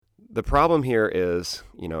The problem here is,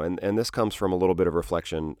 and this comes from a little bit of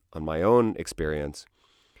reflection on my own experience.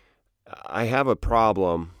 I have a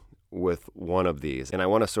problem with one of these, and I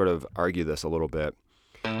want to sort of argue this a little bit.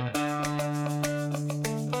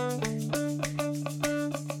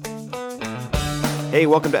 Hey,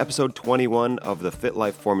 welcome to episode 21 of the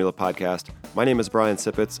FitLife Formula podcast. My name is Brian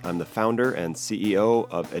Sippitz. I'm the founder and CEO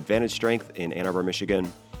of Advantage Strength in Ann Arbor,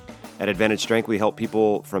 Michigan. At Advantage Strength, we help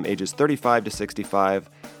people from ages 35 to 65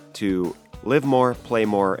 to live more, play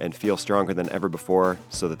more, and feel stronger than ever before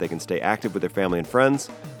so that they can stay active with their family and friends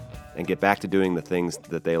and get back to doing the things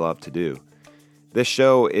that they love to do. This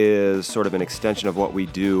show is sort of an extension of what we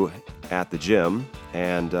do at the gym,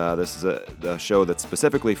 and this is a show that's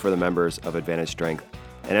specifically for the members of Advantage Strength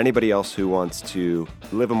and anybody else who wants to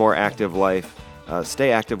live a more active life,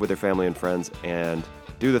 stay active with their family and friends, and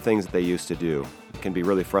do the things that they used to do. It can be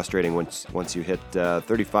really frustrating once you hit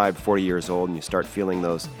 35, 40 years old and you start feeling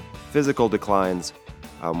those physical declines.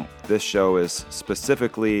 This show is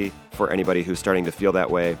specifically for anybody who's starting to feel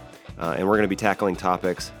that way, and we're going to be tackling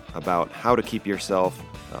topics about how to keep yourself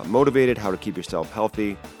motivated, how to keep yourself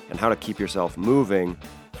healthy, and how to keep yourself moving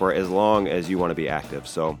for as long as you want to be active.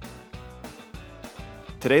 So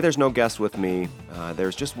today there's no guest with me.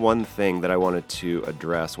 There's just one thing that I wanted to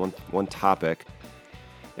address, one topic.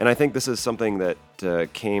 And I think this is something that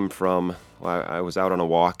came from, I was out on a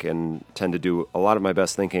walk and tend to do a lot of my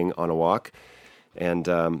best thinking on a walk. And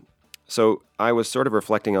so I was sort of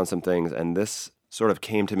reflecting on some things, and this sort of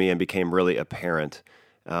came to me and became really apparent.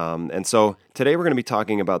 And so today we're going to be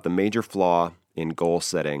talking about the major flaw in goal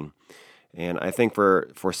setting. And I think for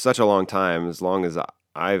such a long time, as long as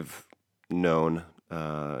I've known,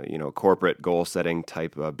 corporate goal setting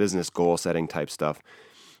type, business goal setting type stuff,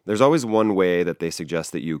 there's always one way that they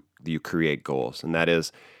suggest that you create goals, and that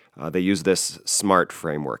is they use this SMART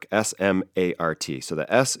framework, S-M-A-R-T. So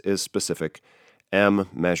the S is specific, M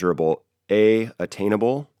measurable, A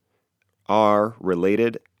attainable, R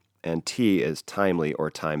related, and T is timely or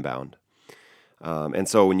time-bound. And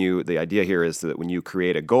so the idea here is that when you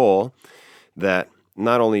create a goal, that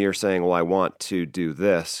not only you're saying, well, I want to do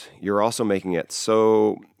this, you're also making it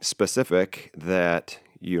so specific that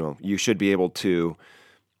you should be able to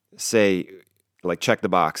say, like, check the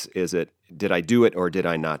box. Did I do it or did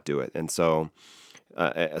I not do it? And so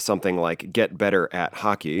something like get better at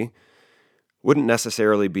hockey wouldn't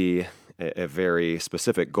necessarily be a very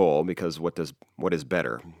specific goal, because what is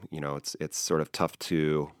better? It's sort of tough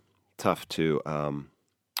to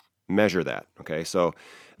measure that. Okay, so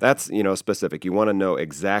that's specific. You want to know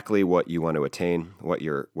exactly what you want to attain, what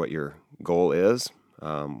your goal is,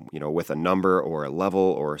 with a number or a level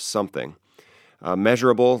or something.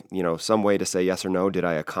 Measurable, some way to say yes or no. Did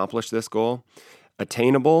I accomplish this goal?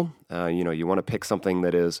 Attainable, you want to pick something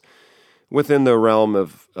that is within the realm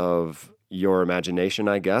of your imagination,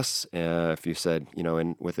 I guess. If you said,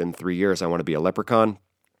 within 3 years I want to be a leprechaun,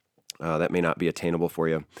 that may not be attainable for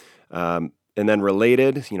you. And then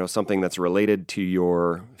related, something that's related to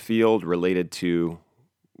your field, related to,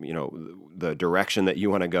 the direction that you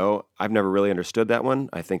want to go. I've never really understood that one.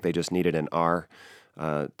 I think they just needed an R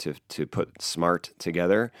to put SMART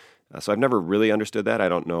together. So I've never really understood that. I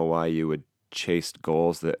don't know why you would chase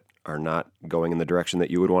goals that are not going in the direction that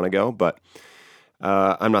you would want to go, but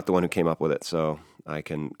I'm not the one who came up with it, so I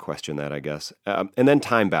can question that, I guess. And then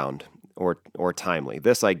time-bound or timely.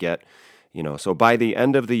 This I get, so by the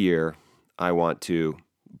end of the year, I want to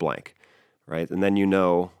blank, right? And then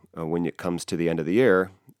when it comes to the end of the year,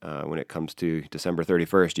 when it comes to December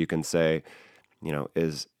 31st, you can say,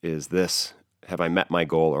 have I met my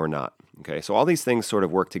goal or not? Okay, so all these things sort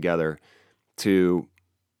of work together to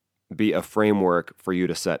be a framework for you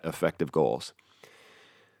to set effective goals.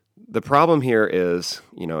 The problem here is,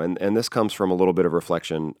 and this comes from a little bit of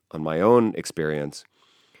reflection on my own experience.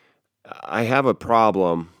 I have a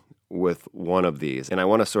problem with one of these, and I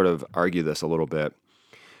want to sort of argue this a little bit.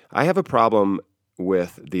 I have a problem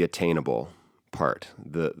with the attainable part,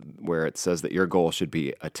 where it says that your goal should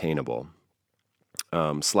be attainable.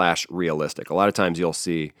 / realistic. A lot of times you'll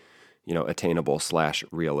see, attainable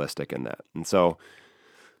 / realistic in that. And so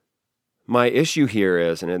my issue here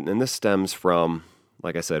is, and this stems from,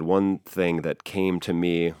 like I said, one thing that came to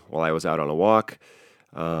me while I was out on a walk.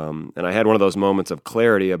 And I had one of those moments of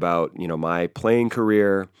clarity about, my playing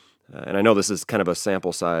career. And I know this is kind of a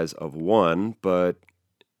sample size of one, but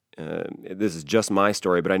this is just my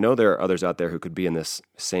story. But I know there are others out there who could be in this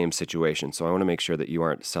same situation. So I want to make sure that you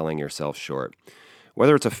aren't selling yourself short.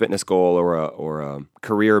 Whether it's a fitness goal or a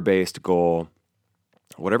career-based goal,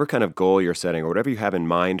 whatever kind of goal you're setting or whatever you have in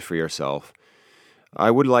mind for yourself, I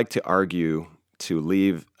would like to argue to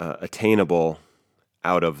leave attainable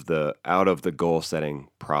out of the goal setting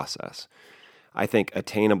process. I think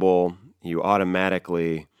attainable, you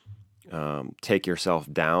automatically take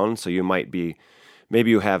yourself down. So you might be, maybe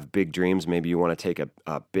you have big dreams, maybe you want to take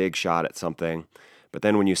a big shot at something, but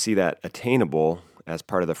then when you see that attainable as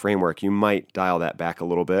part of the framework, you might dial that back a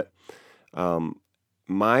little bit.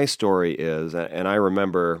 My story is, and I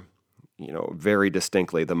remember, very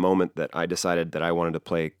distinctly the moment that I decided that I wanted to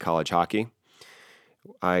play college hockey.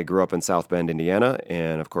 I grew up in South Bend, Indiana,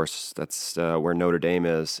 and of course that's where Notre Dame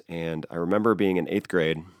is. And I remember being in 8th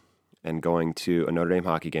grade and going to a Notre Dame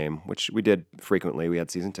hockey game, which we did frequently. We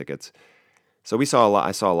had season tickets. So we saw a lot.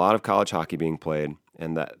 I saw a lot of college hockey being played,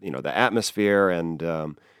 and that, the atmosphere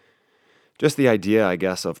and just the idea, I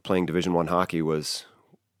guess, of playing Division I hockey was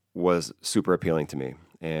super appealing to me.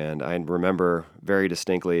 And I remember very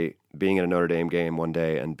distinctly being in a Notre Dame game one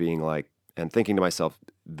day and being like, and thinking to myself,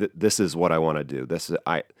 this is what I want to do.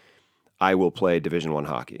 I will play Division I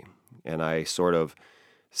hockey. And I sort of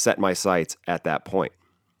set my sights at that point.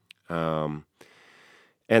 And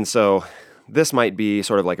so this might be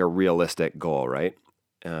sort of like a realistic goal, right?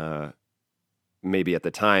 Maybe at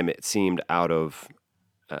the time it seemed out of,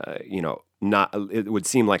 it would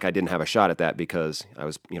seem like I didn't have a shot at that because I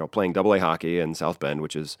was, playing AA hockey in South Bend,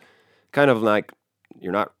 which is kind of like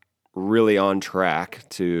you're not really on track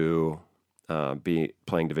to be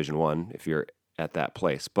playing Division I if you're at that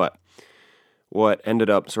place. But what ended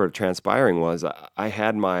up sort of transpiring was I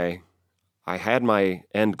had my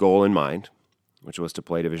end goal in mind, which was to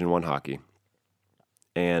play Division I hockey.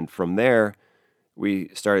 And from there, we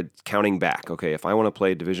started counting back. Okay, if I want to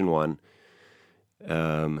play Division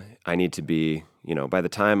I, I need to be, by the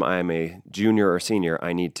time I'm a junior or senior,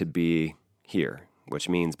 I need to be here, which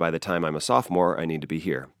means by the time I'm a sophomore, I need to be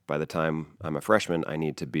here. By the time I'm a freshman, I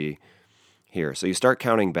need to be here. So you start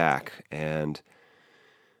counting back, and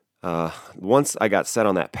once I got set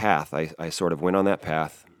on that path, I sort of went on that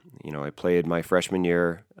path. I played my freshman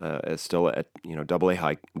year still at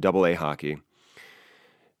AA hockey.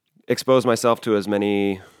 Exposed myself to as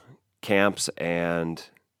many camps and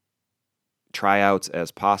tryouts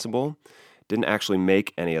as possible. Didn't actually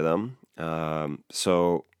make any of them.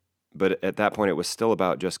 But at that point, it was still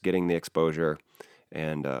about just getting the exposure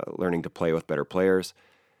and learning to play with better players.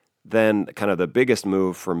 Then kind of the biggest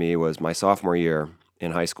move for me was my sophomore year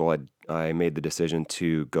in high school. I made the decision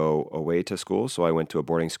to go away to school, so I went to a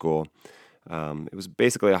boarding school. It was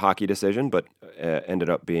basically a hockey decision, but ended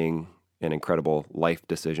up being an incredible life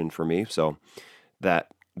decision for me. So that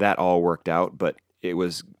all worked out, but it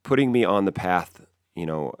was putting me on the path,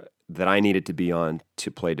 that I needed to be on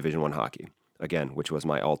to play Division I hockey again, which was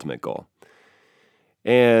my ultimate goal.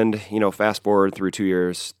 And, fast forward through 2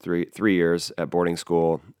 years, three years at boarding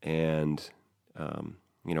school and,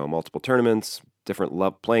 multiple tournaments,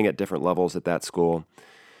 playing at different levels at that school.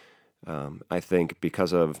 I think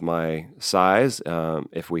because of my size,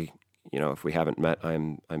 if we haven't met,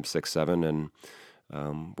 I'm 6'7"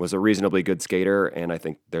 and was a reasonably good skater. And I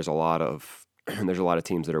think there's a lot of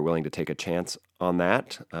teams that are willing to take a chance on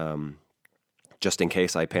that, just in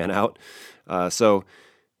case I pan out. So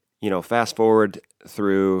fast forward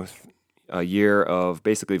through a year of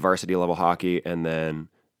basically varsity level hockey and then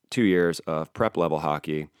 2 years of prep level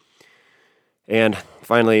hockey. And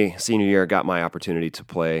finally, senior year, got my opportunity to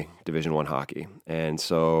play Division I hockey. And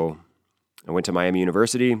so I went to Miami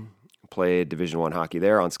University, played Division I hockey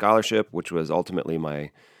there on scholarship, which was ultimately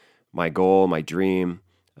my goal, my dream.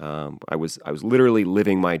 I was literally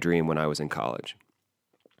living my dream when I was in college.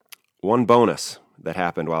 One bonus that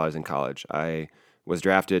happened while I was in college, I was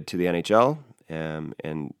drafted to the NHL,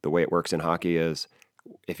 and the way it works in hockey is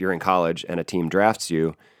if you're in college and a team drafts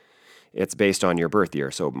you, it's based on your birth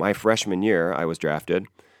year. So my freshman year, I was drafted,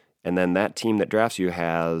 and then that team that drafts you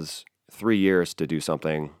has 3 years to do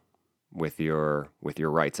something with your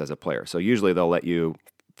rights as a player. So usually they'll let you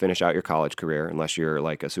finish out your college career, unless you're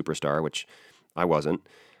like a superstar, which I wasn't.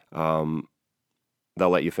 They'll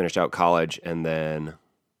let you finish out college, and then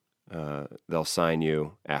they'll sign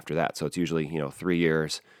you after that. So it's usually 3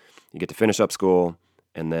 years. You get to finish up school,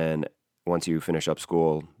 and then once you finish up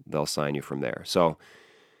school, they'll sign you from there. So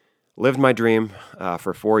lived my dream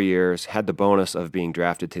for 4 years, had the bonus of being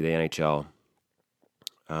drafted to the NHL,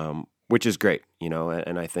 which is great,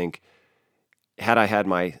 and I think had I had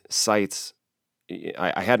my sights,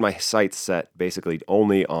 I had my sights set basically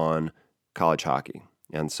only on college hockey.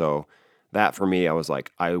 And so that for me, I was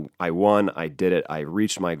like, I won, I did it, I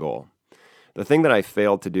reached my goal. The thing that I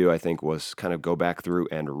failed to do, I think, was kind of go back through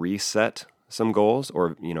and reset some goals,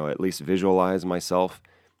 or at least visualize myself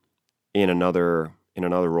in another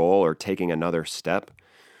role or taking another step.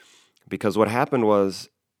 Because what happened was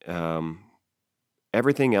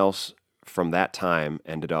everything else from that time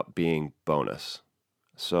ended up being bonus.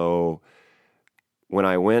 So when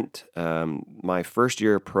I went, my first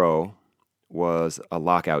year pro was a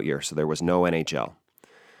lockout year, so there was no NHL.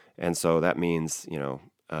 And so that means,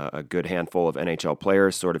 a good handful of NHL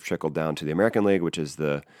players sort of trickled down to the American League, which is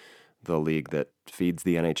the league that feeds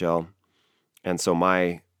the NHL. And so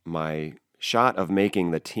my shot of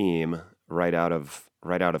making the team right out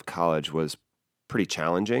of college was pretty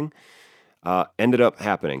challenging. Ended up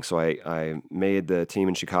happening. So I made the team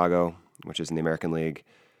in Chicago, which is in the American League,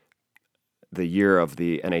 the year of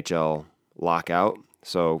the NHL lockout.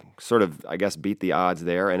 So sort of, I guess, beat the odds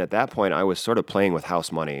there. And at that point, I was sort of playing with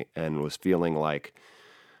house money and was feeling like,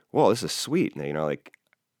 whoa, this is sweet. Like,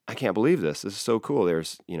 I can't believe this. This is so cool.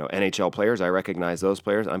 There's, NHL players. I recognize those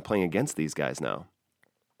players. I'm playing against these guys now.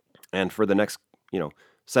 And for the next,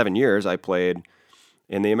 7 years, I played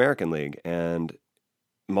in the American League and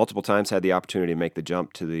multiple times had the opportunity to make the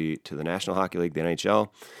jump to the National Hockey League, the NHL.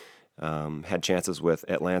 Had chances with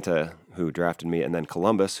Atlanta, who drafted me, and then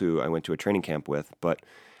Columbus, who I went to a training camp with. But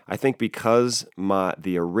I think because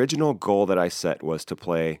the original goal that I set was to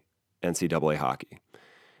play NCAA hockey.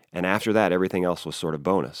 And after that, everything else was sort of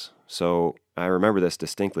bonus. So I remember this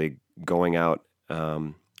distinctly, going out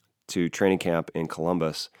to training camp in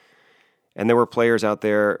Columbus. And there were players out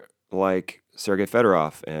there like Sergei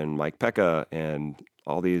Fedorov and Mike Pekka and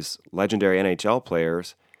all these legendary NHL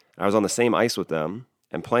players. I was on the same ice with them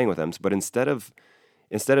and playing with them. But instead of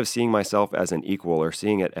seeing myself as an equal or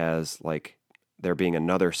seeing it as like there being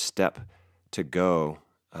another step to go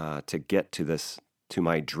to get to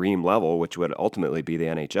my dream level, which would ultimately be the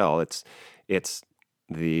NHL. It's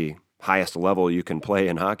the highest level you can play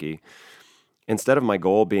in hockey. Instead of my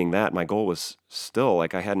goal being that, my goal was still,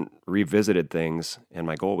 like, I hadn't revisited things, and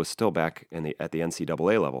my goal was still back at the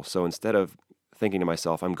NCAA level. So instead of thinking to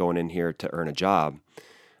myself, I'm going in here to earn a job,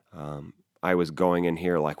 I was going in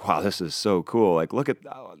here like, wow, this is so cool. Like, look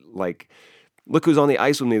who's on the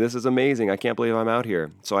ice with me. This is amazing. I can't believe I'm out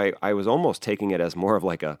here. So I was almost taking it as more of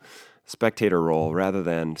like a spectator role rather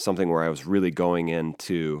than something where I was really going in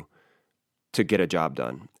to get a job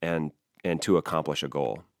done and to accomplish a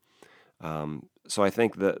goal. So I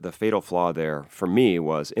think the fatal flaw there for me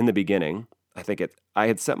was, in the beginning, I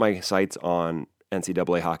had set my sights on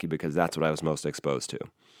NCAA hockey because that's what I was most exposed to.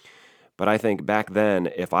 But I think back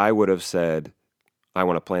then, if I would have said, I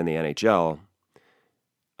want to play in the NHL,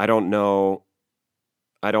 I don't know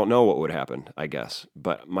what would happen, I guess.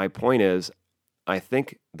 But my point is, I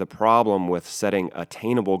think the problem with setting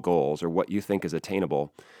attainable goals, or what you think is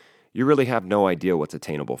attainable, you really have no idea what's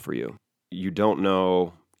attainable for you. You don't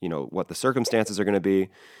know, what the circumstances are going to be.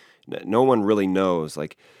 No one really knows.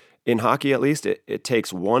 Like in hockey, at least, it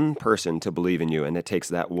takes one person to believe in you, and it takes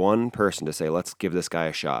that one person to say, let's give this guy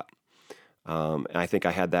a shot. And I think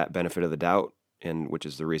I had that benefit of the doubt, and which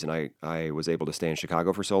is the reason I was able to stay in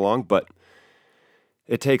Chicago for so long. But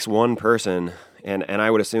it takes one person, and I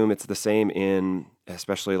would assume it's the same in,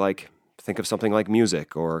 especially like, think of something like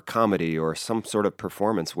music or comedy or some sort of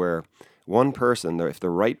performance where one person, if the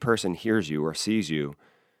right person hears you or sees you,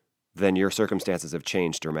 then your circumstances have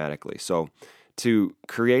changed dramatically. So to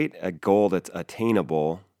create a goal that's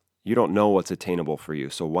attainable, you don't know what's attainable for you.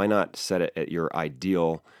 So why not set it at your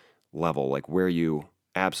ideal level, like where you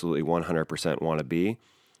absolutely 100% want to be,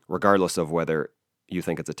 regardless of whether you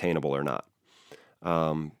think it's attainable or not.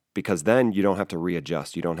 Because then you don't have to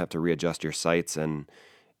readjust. You don't have to readjust your sights and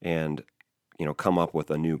come up with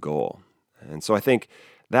a new goal. And so I think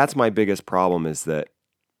that's my biggest problem, is that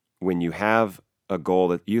when you have a goal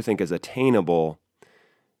that you think is attainable,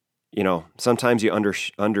 sometimes you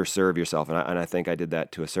underserve yourself. And I think I did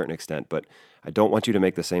that to a certain extent, but I don't want you to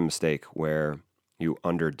make the same mistake where you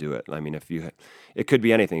underdo it. I mean, it could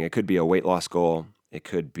be anything. It could be a weight loss goal. It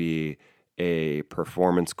could be a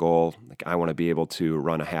performance goal. Like, I want to be able to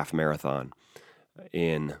run a half marathon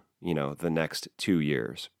in, the next 2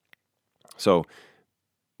 years. So,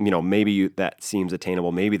 maybe that seems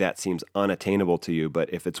attainable. Maybe that seems unattainable to you.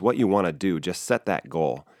 But if it's what you want to do, just set that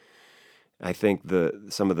goal. I think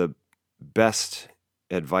some of the best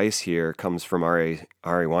advice here comes from Ari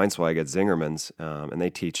Weinswag at Zingerman's, and they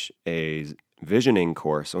teach a visioning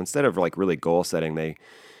course. So instead of like really goal setting, they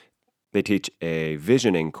teach a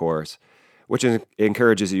visioning course, which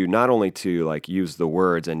encourages you not only to like use the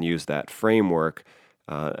words and use that framework,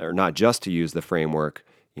 or not just to use the framework,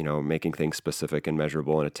 making things specific and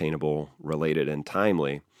measurable and attainable, related and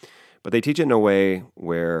timely, but they teach it in a way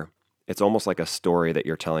where it's almost like a story that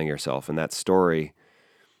you're telling yourself, and that story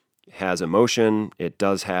has emotion. It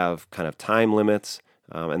does have kind of time limits,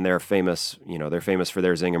 and they're famous. They're famous for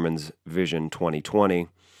their Zingerman's Vision 2020,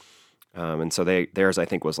 And so theirs, I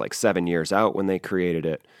think, was like 7 years out when they created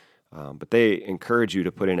it. But they encourage you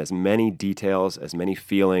to put in as many details, as many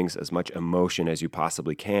feelings, as much emotion as you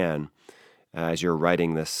possibly can as you're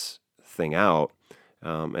writing this thing out.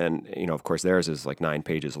 And, of course, theirs is like 9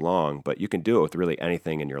 pages long, but you can do it with really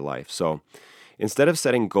anything in your life. So instead of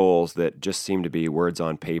setting goals that just seem to be words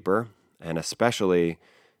on paper, and especially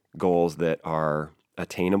goals that are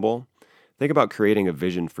attainable, think about creating a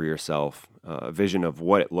vision for yourself, a vision of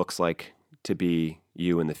what it looks like to be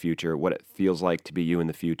you in the future, what it feels like to be you in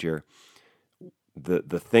the future,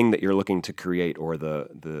 the thing that you're looking to create or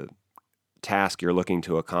the task you're looking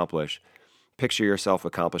to accomplish. Picture yourself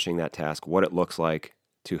accomplishing that task, what it looks like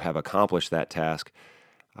to have accomplished that task,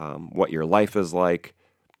 what your life is like,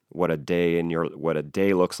 what a day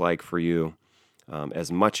looks like for you.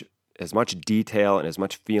 As much detail and as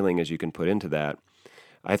much feeling as you can put into that,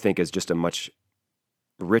 I think is just a much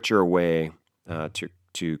richer way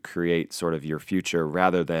to create sort of your future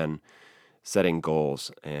rather than setting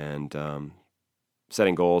goals and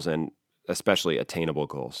especially attainable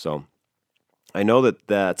goals. So I know that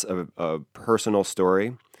that's a personal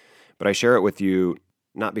story, but I share it with you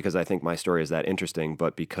not because I think my story is that interesting,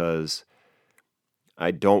 but because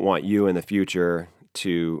I don't want you in the future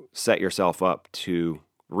to set yourself up to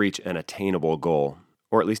reach an attainable goal.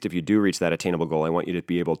 Or at least if you do reach that attainable goal, I want you to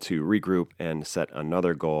be able to regroup and set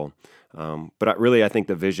another goal. But I think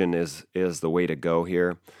the vision is the way to go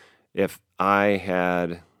here. If I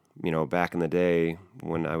had, back in the day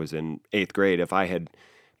when I was in 8th grade, if I had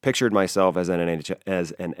pictured myself as an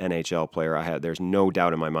NHL player, there's no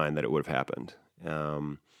doubt in my mind that it would have happened.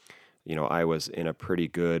 I was in a pretty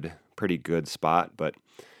good spot, but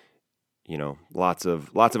lots of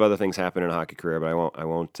other things happen in a hockey career, but I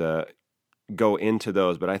won't go into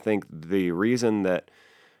those. But I think the reason that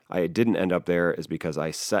I didn't end up there is because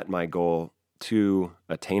I set my goal too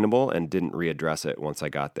attainable and didn't readdress it once I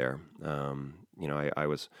got there. I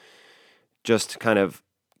was just kind of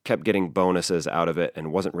kept getting bonuses out of it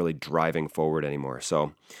and wasn't really driving forward anymore.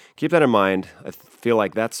 So keep that in mind. I feel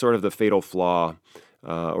like that's sort of the fatal flaw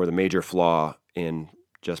or the major flaw in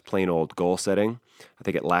just plain old goal setting. I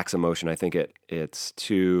think it lacks emotion. I think it's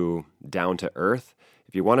too down to earth.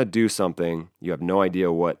 If you want to do something, you have no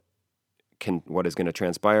idea what is going to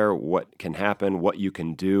transpire, what can happen, what you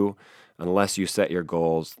can do, unless you set your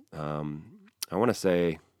goals. I want to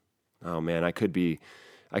say, oh man, I could be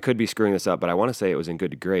screwing this up, but I want to say it was in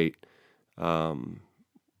Good to Great,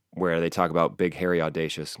 where they talk about big, hairy,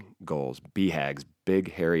 audacious goals, B-HAGs,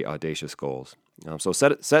 big, hairy, audacious goals. So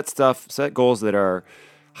set goals that are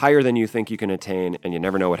higher than you think you can attain, and you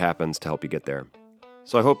never know what happens to help you get there.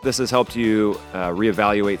 So I hope this has helped you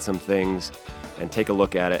reevaluate some things and take a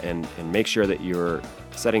look at it and make sure that you're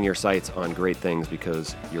setting your sights on great things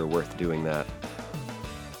because you're worth doing that.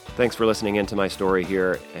 Thanks for listening into my story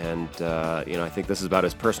here, and I think this is about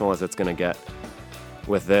as personal as it's going to get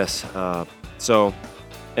with this. So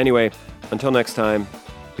anyway, until next time,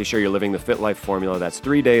 be sure you're living the FitLife Formula. That's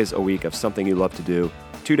 3 days a week of something you love to do,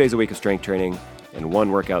 2 days a week of strength training, and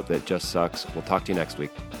 1 workout that just sucks. We'll talk to you next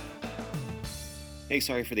week. Hey,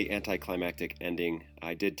 sorry for the anticlimactic ending.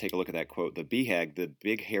 I did take a look at that quote. The B-HAG, the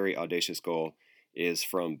big, hairy, audacious goal, is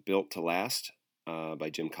from Built to Last by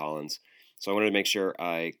Jim Collins. So I wanted to make sure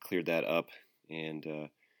I cleared that up and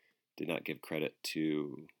did not give credit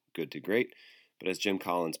to Good to Great, but as Jim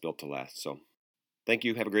Collins Built to Last. So thank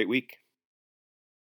you. Have a great week.